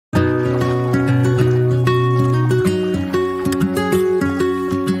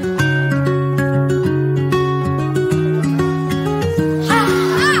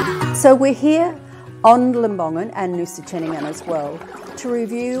So we're here on Lembongan and Nusa Ceningan as well to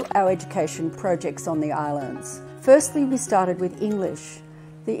review our education projects on the islands. Firstly, we started with English.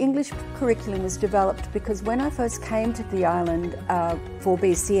 The English curriculum was developed because when I first came to the island for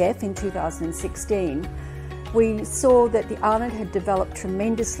BCF in 2016, we saw that the island had developed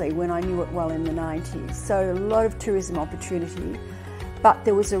tremendously when I knew it well in the 90s. So a lot of tourism opportunity, but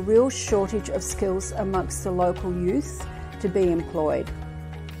there was a real shortage of skills amongst the local youth to be employed.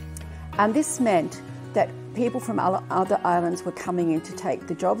 And this meant that people from other islands were coming in to take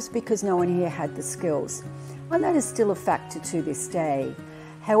the jobs because no one here had the skills. And that is still a factor to this day.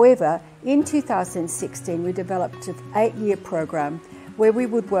 However, in 2016 we developed an 8-year program where we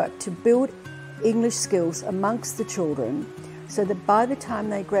would work to build English skills amongst the children so that by the time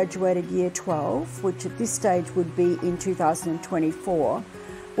they graduated year 12, which at this stage would be in 2024,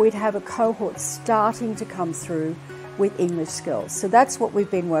 we'd have a cohort starting to come through with English skills. So that's what we've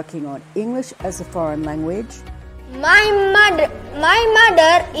been working on, English as a foreign language. My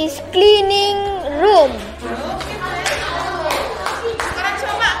mother is cleaning room.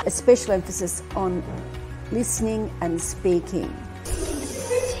 A special emphasis on listening and speaking.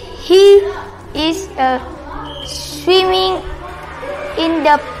 He is swimming in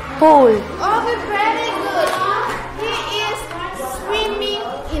the pool. Oh, very good. He is swimming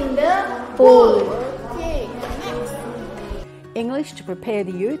in the pool. Okay, next. English to prepare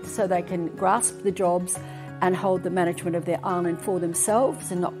the youth so they can grasp the jobs and hold the management of their island for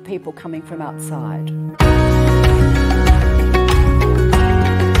themselves and not people coming from outside.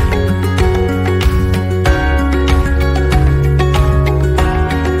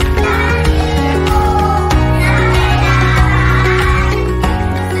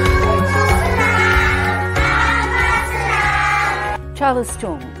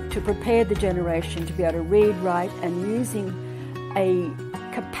 Charleston to prepare the generation to be able to read, write and using a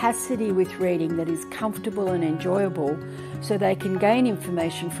capacity with reading that is comfortable and enjoyable so they can gain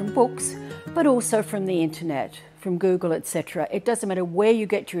information from books but also from the internet, from Google, etc. It doesn't matter where you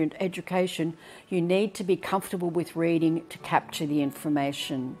get your education, you need to be comfortable with reading to capture the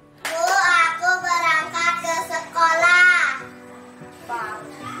information. Bu, aku berangkat ke sekolah.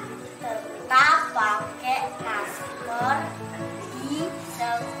 Tetap pakai masker di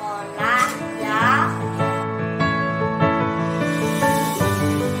sekolah ya.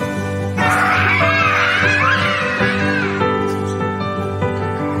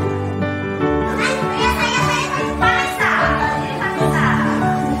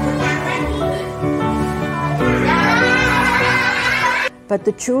 But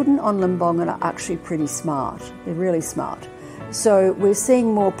the children on Lembongan are actually pretty smart. They're really smart. So we're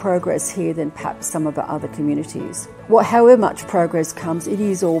seeing more progress here than perhaps some of our other communities. However much progress comes, it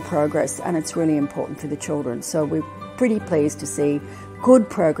is all progress and it's really important for the children. So we're pretty pleased to see good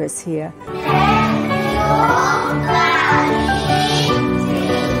progress here.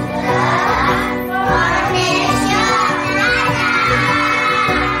 Thank you.